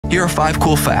Here are 5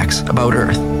 cool facts about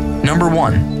Earth. Number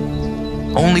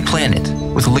 1. Only planet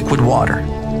with liquid water.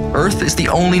 Earth is the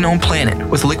only known planet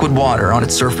with liquid water on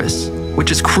its surface,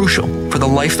 which is crucial for the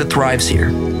life that thrives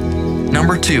here.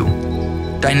 Number 2.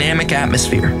 Dynamic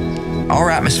atmosphere. Our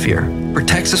atmosphere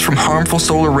protects us from harmful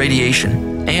solar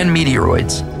radiation and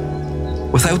meteoroids.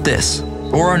 Without this,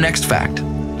 or our next fact,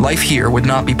 life here would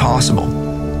not be possible.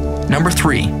 Number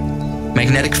 3.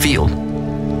 Magnetic field.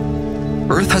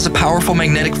 Earth has a powerful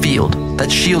magnetic field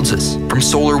that shields us from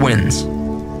solar winds.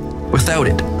 Without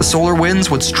it, the solar winds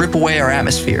would strip away our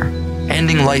atmosphere,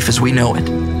 ending life as we know it.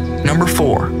 Number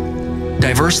 4.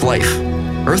 Diverse life.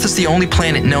 Earth is the only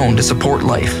planet known to support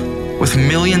life, with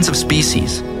millions of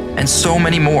species, and so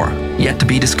many more yet to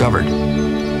be discovered.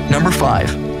 Number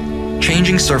 5.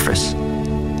 Changing surface.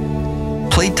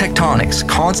 Plate tectonics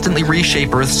constantly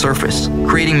reshape Earth's surface,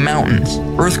 creating mountains,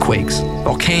 earthquakes,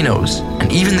 volcanoes,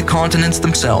 and even the continents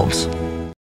themselves.